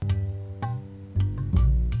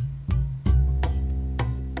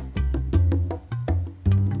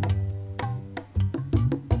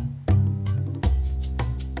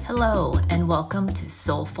Hello, and welcome to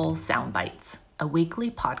Soulful Soundbites, a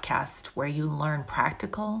weekly podcast where you learn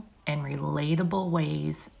practical and relatable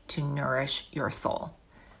ways to nourish your soul.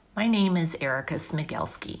 My name is Erica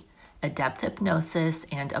Smigelski, a depth hypnosis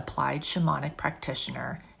and applied shamanic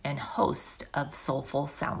practitioner and host of Soulful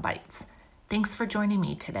Soundbites. Thanks for joining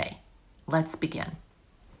me today. Let's begin.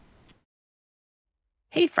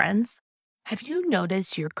 Hey friends, have you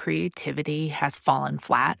noticed your creativity has fallen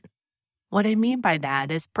flat? What I mean by that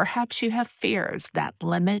is perhaps you have fears that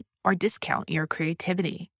limit or discount your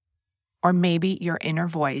creativity. Or maybe your inner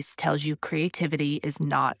voice tells you creativity is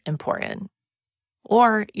not important.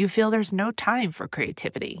 Or you feel there's no time for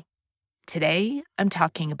creativity. Today, I'm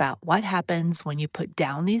talking about what happens when you put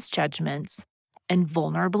down these judgments and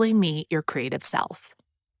vulnerably meet your creative self.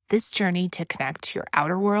 This journey to connect your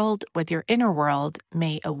outer world with your inner world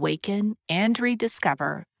may awaken and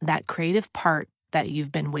rediscover that creative part that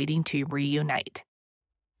you've been waiting to reunite.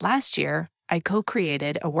 Last year, I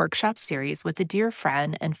co-created a workshop series with a dear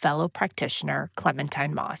friend and fellow practitioner,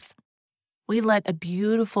 Clementine Moss. We led a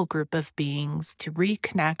beautiful group of beings to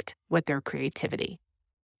reconnect with their creativity.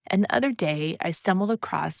 And the other day, I stumbled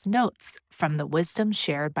across notes from the wisdom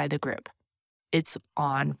shared by the group. It's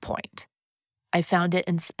on point. I found it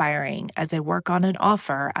inspiring as I work on an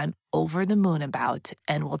offer I'm over the moon about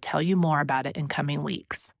and will tell you more about it in coming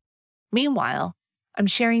weeks. Meanwhile, I'm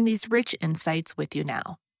sharing these rich insights with you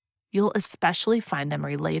now. You'll especially find them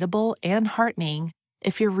relatable and heartening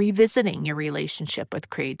if you're revisiting your relationship with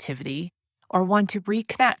creativity or want to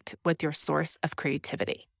reconnect with your source of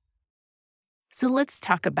creativity. So let's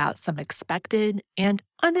talk about some expected and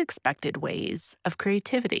unexpected ways of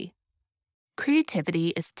creativity.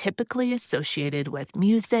 Creativity is typically associated with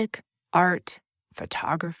music, art,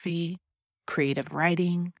 photography, creative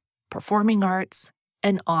writing, performing arts,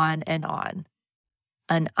 and on and on.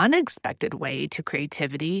 An unexpected way to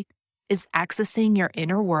creativity is accessing your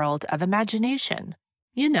inner world of imagination,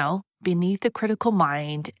 beneath the critical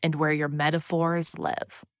mind and where your metaphors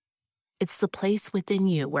live. It's the place within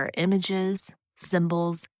you where images,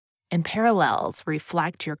 symbols, and parallels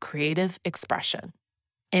reflect your creative expression.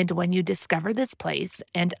 And when you discover this place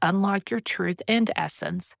and unlock your truth and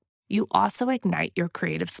essence, you also ignite your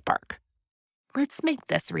creative spark. Let's make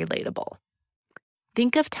this relatable.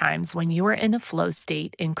 Think of times when you were in a flow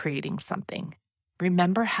state in creating something.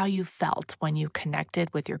 Remember how you felt when you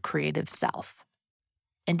connected with your creative self.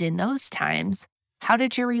 And in those times, how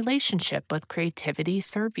did your relationship with creativity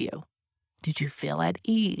serve you? Did you feel at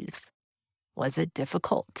ease? Was it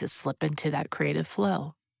difficult to slip into that creative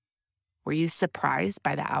flow? Were you surprised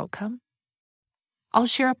by the outcome? I'll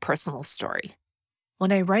share a personal story.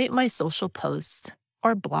 When I write my social posts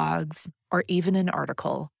or blogs or even an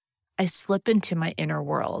article, I slip into my inner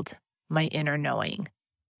world, my inner knowing.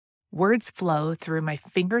 Words flow through my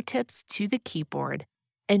fingertips to the keyboard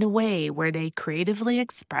in a way where they creatively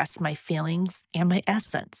express my feelings and my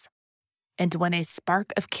essence. And when a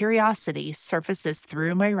spark of curiosity surfaces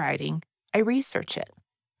through my writing, I research it.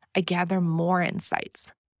 I gather more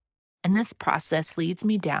insights. And this process leads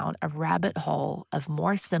me down a rabbit hole of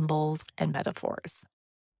more symbols and metaphors.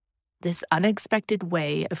 This unexpected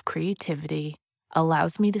way of creativity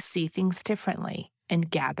allows me to see things differently and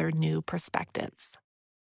gather new perspectives.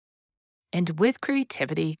 And with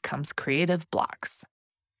creativity comes creative blocks.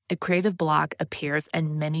 A creative block appears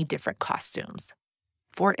in many different costumes.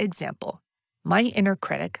 For example, my inner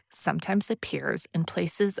critic sometimes appears in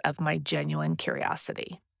places of my genuine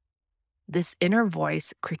curiosity. This inner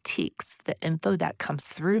voice critiques the info that comes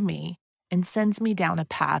through me and sends me down a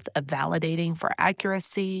path of validating for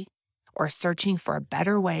accuracy or searching for a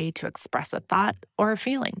better way to express a thought or a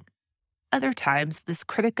feeling. Other times, this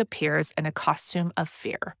critic appears in a costume of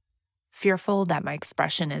fear, fearful that my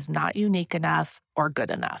expression is not unique enough or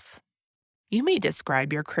good enough. You may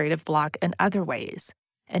describe your creative block in other ways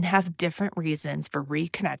and have different reasons for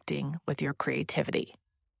reconnecting with your creativity.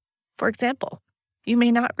 For example, you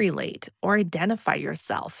may not relate or identify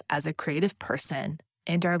yourself as a creative person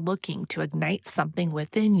and are looking to ignite something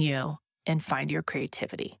within you and find your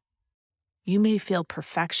creativity. You may feel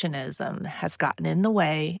perfectionism has gotten in the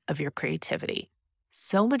way of your creativity,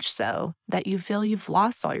 so much so that you feel you've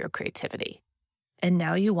lost all your creativity, and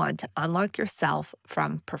now you want to unlock yourself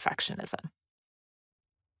from perfectionism.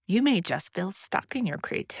 You may just feel stuck in your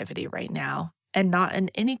creativity right now and not in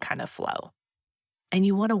any kind of flow, and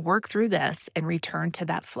you want to work through this and return to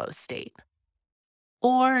that flow state.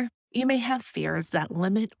 Or you may have fears that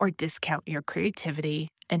limit or discount your creativity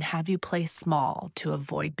and have you play small to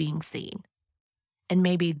avoid being seen. And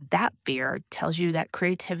maybe that fear tells you that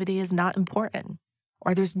creativity is not important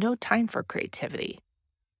or there's no time for creativity.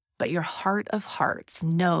 but your heart of hearts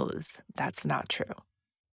knows that's not true.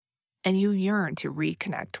 And you yearn to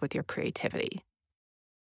reconnect with your creativity.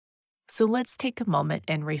 So let's take a moment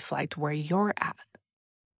and reflect where you're at.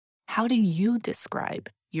 How do you describe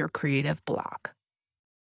your creative block?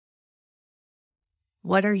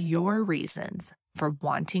 What are your reasons for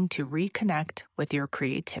wanting to reconnect with your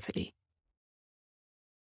creativity?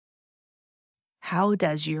 How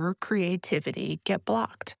does your creativity get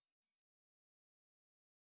blocked?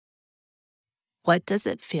 What does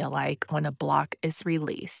it feel like when a block is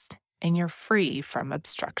released and you're free from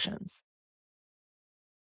obstructions?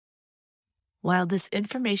 While this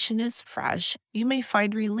information is fresh, you may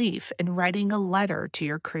find relief in writing a letter to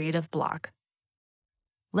your creative block.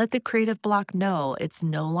 Let the creative block know it's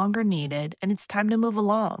no longer needed and it's time to move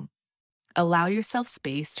along. Allow yourself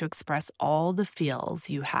space to express all the feels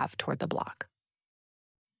you have toward the block.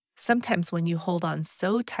 Sometimes, when you hold on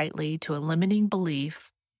so tightly to a limiting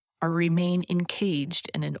belief or remain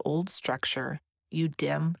encaged in an old structure, you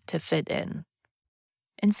dim to fit in.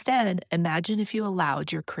 Instead, imagine if you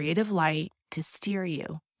allowed your creative light to steer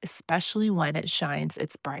you, especially when it shines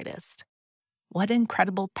its brightest. What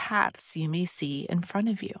incredible paths you may see in front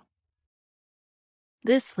of you.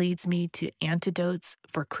 This leads me to antidotes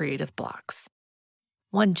for creative blocks.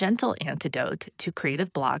 One gentle antidote to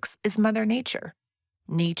creative blocks is Mother Nature.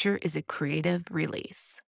 Nature is a creative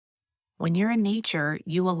release. When you're in nature,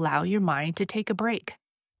 you allow your mind to take a break.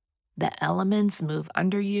 The elements move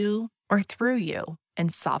under you or through you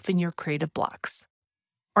and soften your creative blocks.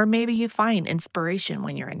 Or maybe you find inspiration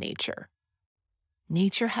when you're in nature.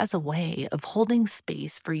 Nature has a way of holding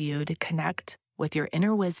space for you to connect with your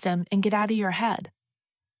inner wisdom and get out of your head.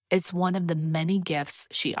 It's one of the many gifts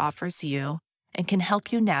she offers you and can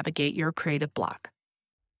help you navigate your creative block.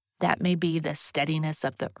 That may be the steadiness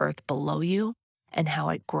of the earth below you and how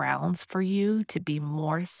it grounds for you to be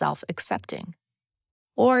more self-accepting.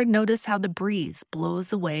 Or notice how the breeze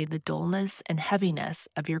blows away the dullness and heaviness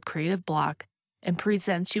of your creative block and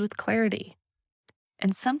presents you with clarity.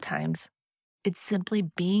 And sometimes it's simply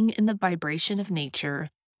being in the vibration of nature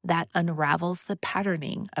that unravels the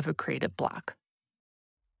patterning of a creative block.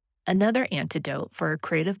 Another antidote for a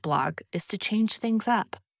creative block is to change things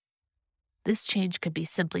up. This change could be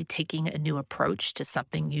simply taking a new approach to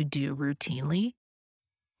something you do routinely,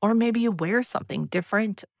 or maybe you wear something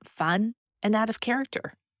different, fun, and out of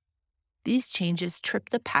character. These changes trip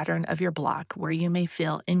the pattern of your block where you may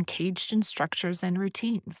feel encaged in structures and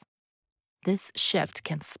routines. This shift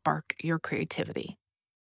can spark your creativity.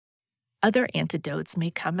 Other antidotes may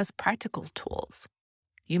come as practical tools.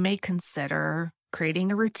 You may consider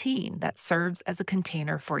creating a routine that serves as a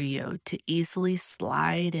container for you to easily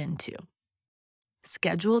slide into.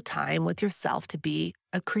 Schedule time with yourself to be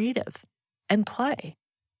a creative and play.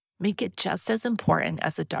 Make it just as important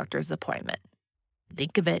as a doctor's appointment.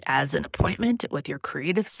 Think of it as an appointment with your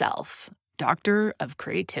creative self, doctor of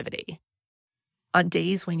creativity. On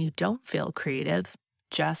days when you don't feel creative,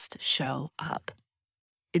 just show up.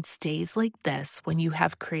 It's days like this when you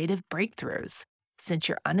have creative breakthroughs, since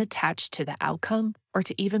you're unattached to the outcome or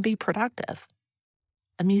to even be productive.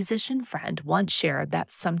 A musician friend once shared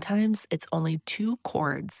that sometimes it's only two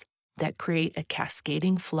chords that create a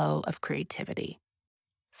cascading flow of creativity.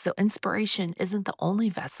 So inspiration isn't the only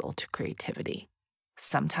vessel to creativity.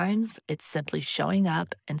 Sometimes it's simply showing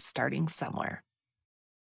up and starting somewhere.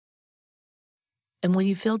 And when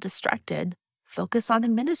you feel distracted, focus on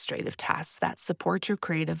administrative tasks that support your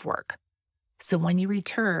creative work. So when you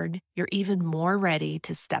return, you're even more ready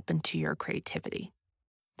to step into your creativity.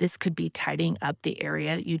 This could be tidying up the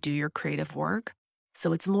area you do your creative work,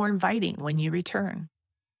 so it's more inviting when you return.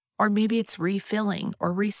 Or maybe it's refilling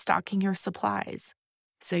or restocking your supplies,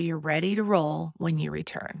 so you're ready to roll when you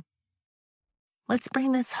return. Let's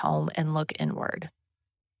bring this home and look inward.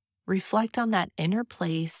 Reflect on that inner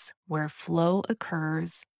place where flow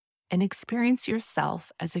occurs and experience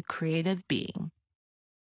yourself as a creative being.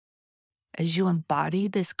 As you embody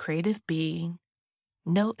this creative being,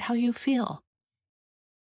 note how you feel.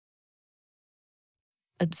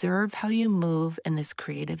 Observe how you move in this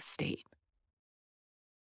creative state.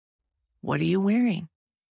 What are you wearing?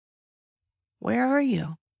 Where are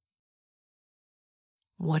you?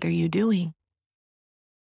 What are you doing?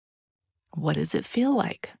 What does it feel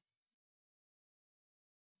like?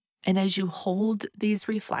 And as you hold these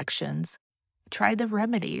reflections, try the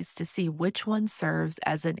remedies to see which one serves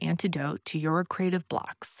as an antidote to your creative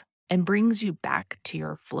blocks and brings you back to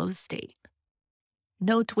your flow state.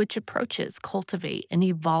 Note which approaches cultivate and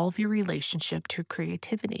evolve your relationship to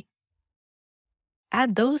creativity.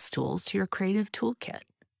 Add those tools to your creative toolkit,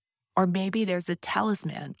 Or maybe there's a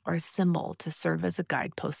talisman or a symbol to serve as a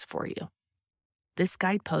guidepost for you. This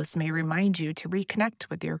guidepost may remind you to reconnect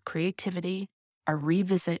with your creativity or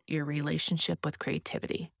revisit your relationship with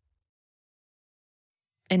creativity.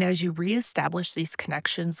 And as you reestablish these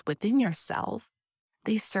connections within yourself,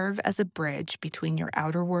 they serve as a bridge between your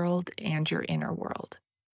outer world and your inner world.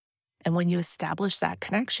 And when you establish that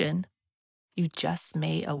connection, you just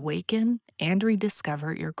may awaken and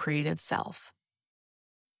rediscover your creative self.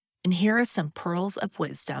 And here are some pearls of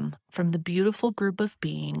wisdom from the beautiful group of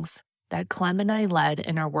beings that Clem and I led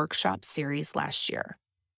in our workshop series last year.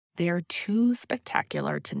 They are too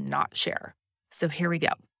spectacular to not share. So here we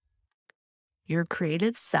go. Your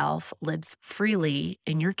creative self lives freely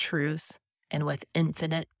in your truth and with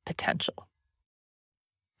infinite potential.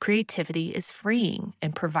 Creativity is freeing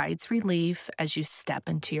and provides relief as you step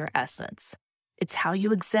into your essence. It's how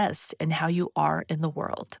you exist and how you are in the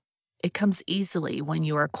world. It comes easily when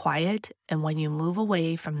you are quiet and when you move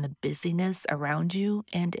away from the busyness around you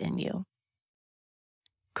and in you.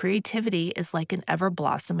 Creativity is like an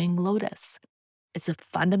ever-blossoming lotus. It's a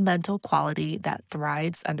fundamental quality that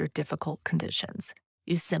thrives under difficult conditions.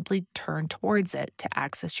 You simply turn towards it to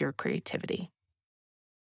access your creativity.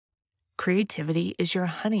 Creativity is your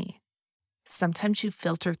honey. Sometimes you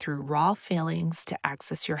filter through raw feelings to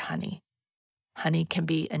access your honey. Honey can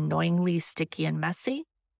be annoyingly sticky and messy,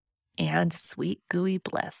 and sweet, gooey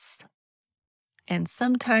bliss. And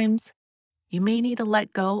sometimes you may need to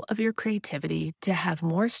let go of your creativity to have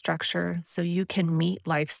more structure so you can meet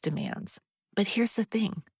life's demands. But here's the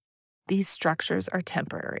thing. These structures are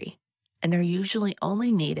temporary, and they're usually only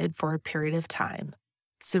needed for a period of time.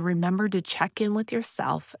 So remember to check in with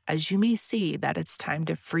yourself as you may see that it's time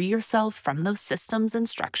to free yourself from those systems and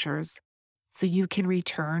structures so you can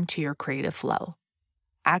return to your creative flow.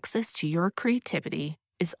 Access to your creativity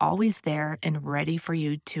is always there and ready for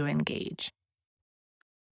you to engage.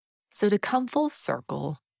 So to come full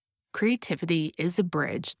circle, creativity is a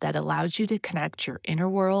bridge that allows you to connect your inner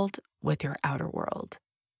world with your outer world,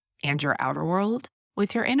 and your outer world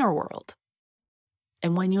with your inner world.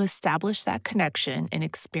 And when you establish that connection and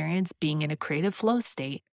experience being in a creative flow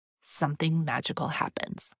state, something magical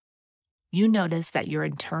happens. You notice that your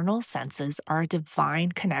internal senses are a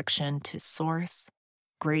divine connection to source,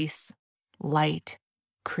 grace, light,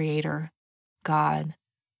 creator, God,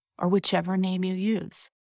 or whichever name you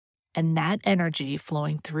use. And that energy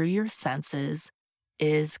flowing through your senses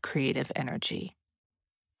is creative energy.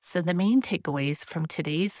 So the main takeaways from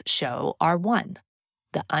today's show are: 1,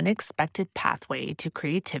 the unexpected pathway to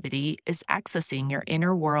creativity is accessing your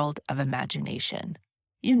inner world of imagination.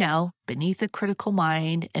 You know, beneath the critical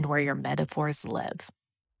mind and where your metaphors live.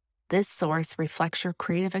 This source reflects your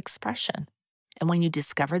creative expression. And when you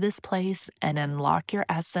discover this place and unlock your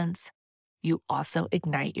essence, you also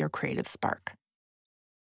ignite your creative spark.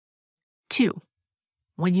 2,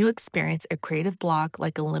 when you experience a creative block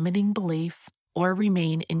like a limiting belief or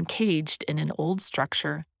remain encaged in an old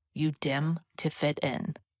structure, you dim to fit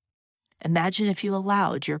in. Imagine if you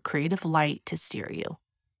allowed your creative light to steer you.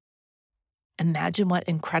 Imagine what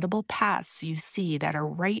incredible paths you see that are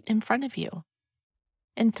right in front of you.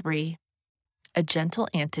 And 3, a gentle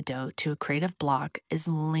antidote to a creative block is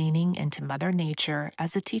leaning into Mother Nature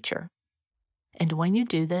as a teacher. And when you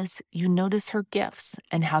do this, you notice her gifts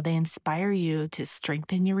and how they inspire you to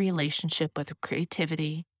strengthen your relationship with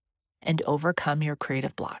creativity and overcome your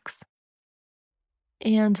creative blocks.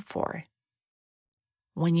 And 4,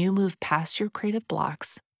 when you move past your creative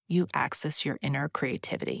blocks, you access your inner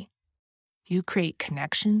creativity. You create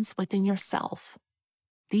connections within yourself.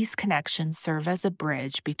 These connections serve as a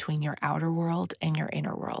bridge between your outer world and your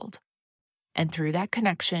inner world. And through that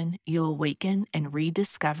connection, you awaken and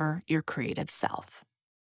rediscover your creative self.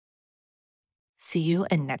 See you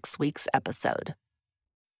in next week's episode.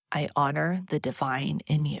 I honor the divine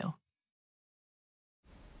in you.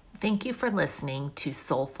 Thank you for listening to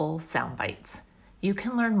Soulful Soundbites. You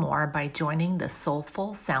can learn more by joining the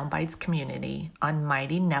Soulful Soundbites community on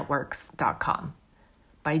mightynetworks.com.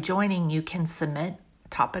 By joining, you can submit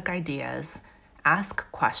topic ideas,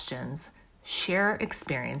 ask questions, share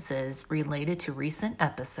experiences related to recent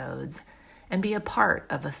episodes, and be a part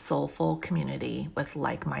of a soulful community with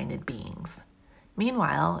like-minded beings.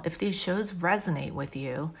 Meanwhile, if these shows resonate with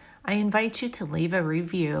you, I invite you to leave a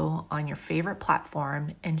review on your favorite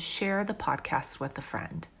platform and share the podcast with a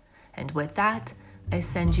friend. And with that, I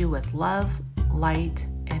send you with love, light,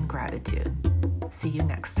 and gratitude. See you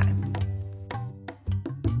next time.